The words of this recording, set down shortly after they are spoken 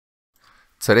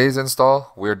Today's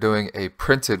install, we're doing a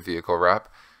printed vehicle wrap.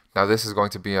 Now this is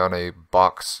going to be on a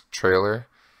box trailer.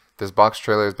 This box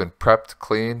trailer has been prepped,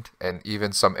 cleaned, and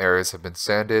even some areas have been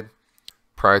sanded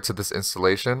prior to this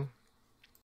installation.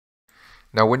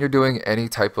 Now when you're doing any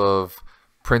type of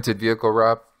printed vehicle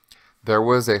wrap, there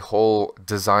was a whole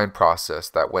design process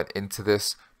that went into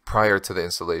this prior to the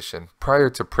installation, prior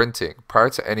to printing,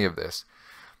 prior to any of this.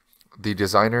 The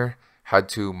designer had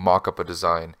to mock up a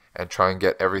design and try and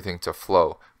get everything to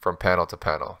flow from panel to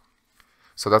panel.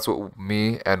 So that's what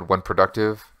me and One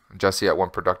Productive, Jesse at One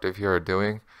Productive here are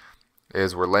doing,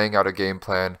 is we're laying out a game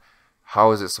plan.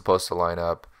 How is it supposed to line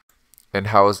up? And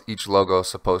how is each logo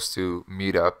supposed to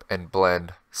meet up and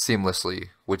blend seamlessly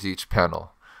with each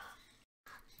panel?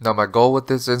 Now my goal with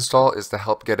this install is to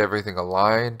help get everything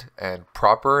aligned and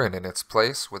proper and in its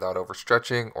place without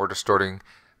overstretching or distorting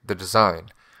the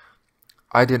design.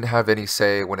 I didn't have any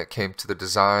say when it came to the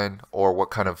design or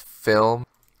what kind of film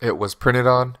it was printed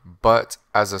on, but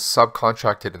as a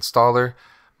subcontracted installer,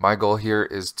 my goal here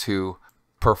is to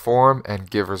perform and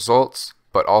give results,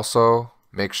 but also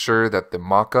make sure that the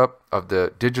mock-up of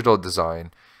the digital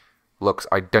design looks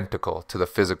identical to the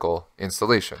physical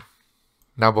installation.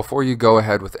 Now before you go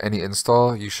ahead with any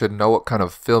install, you should know what kind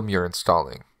of film you're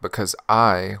installing, because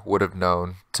I would have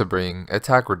known to bring a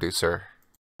tack reducer.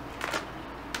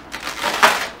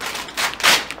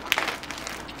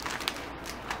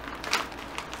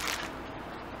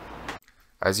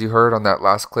 As you heard on that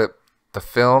last clip, the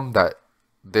film that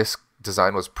this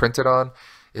design was printed on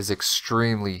is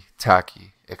extremely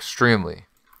tacky, extremely.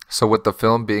 So with the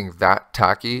film being that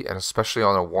tacky, and especially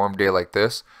on a warm day like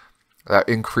this, that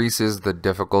increases the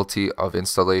difficulty of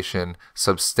installation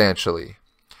substantially.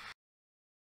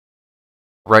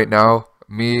 Right now,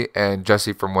 me and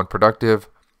Jesse from One Productive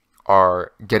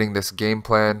are getting this game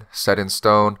plan set in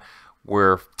stone.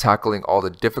 We're tackling all the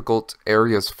difficult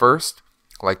areas first,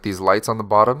 like these lights on the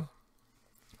bottom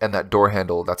and that door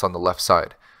handle that's on the left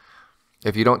side.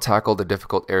 If you don't tackle the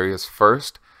difficult areas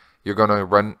first, you're going to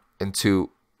run into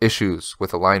issues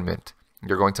with alignment.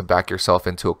 You're going to back yourself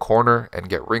into a corner and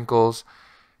get wrinkles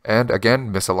and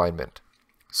again misalignment.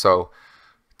 So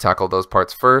tackle those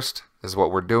parts first is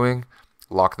what we're doing.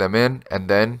 Lock them in and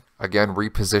then again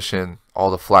reposition all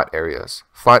the flat areas.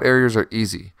 Flat areas are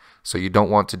easy, so you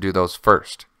don't want to do those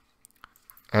first.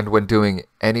 And when doing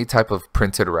any type of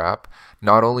printed wrap,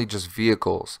 not only just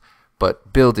vehicles,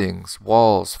 but buildings,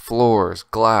 walls, floors,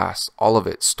 glass, all of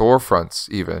it, storefronts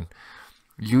even,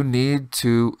 you need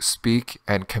to speak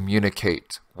and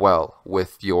communicate well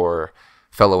with your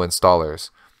fellow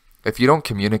installers. If you don't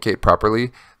communicate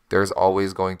properly, there's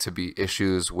always going to be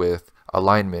issues with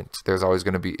alignment. There's always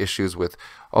going to be issues with,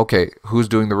 okay, who's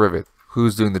doing the rivet?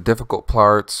 Who's doing the difficult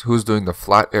parts, who's doing the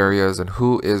flat areas, and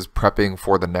who is prepping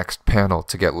for the next panel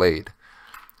to get laid.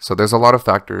 So there's a lot of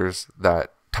factors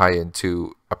that tie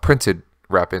into a printed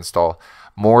wrap install,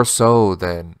 more so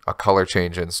than a color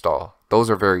change install. Those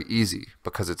are very easy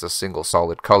because it's a single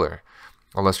solid color.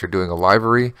 Unless you're doing a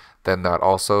livery, then that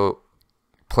also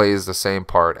plays the same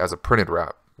part as a printed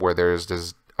wrap, where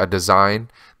there's a design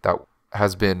that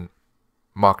has been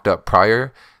mocked up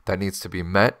prior that needs to be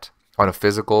met on a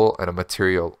physical and a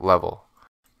material level.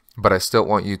 But I still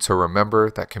want you to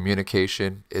remember that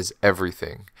communication is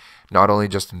everything, not only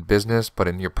just in business, but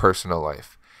in your personal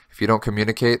life. If you don't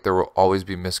communicate, there will always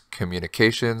be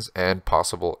miscommunications and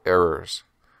possible errors.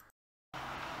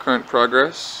 Current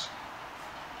progress.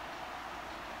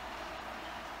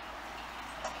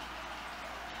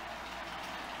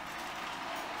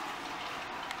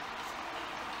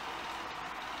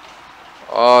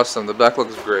 Awesome, the back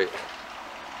looks great.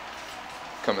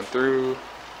 Coming through.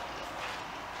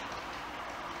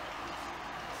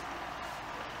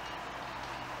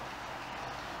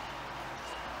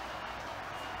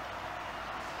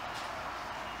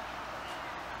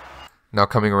 Now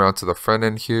coming around to the front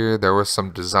end here, there were some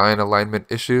design alignment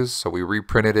issues, so we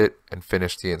reprinted it and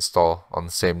finished the install on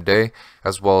the same day,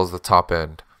 as well as the top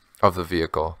end of the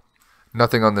vehicle.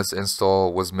 Nothing on this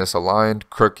install was misaligned,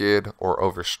 crooked, or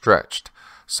overstretched,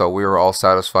 so we were all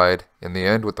satisfied in the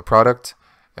end with the product.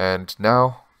 And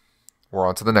now we're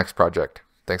on to the next project.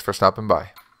 Thanks for stopping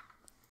by.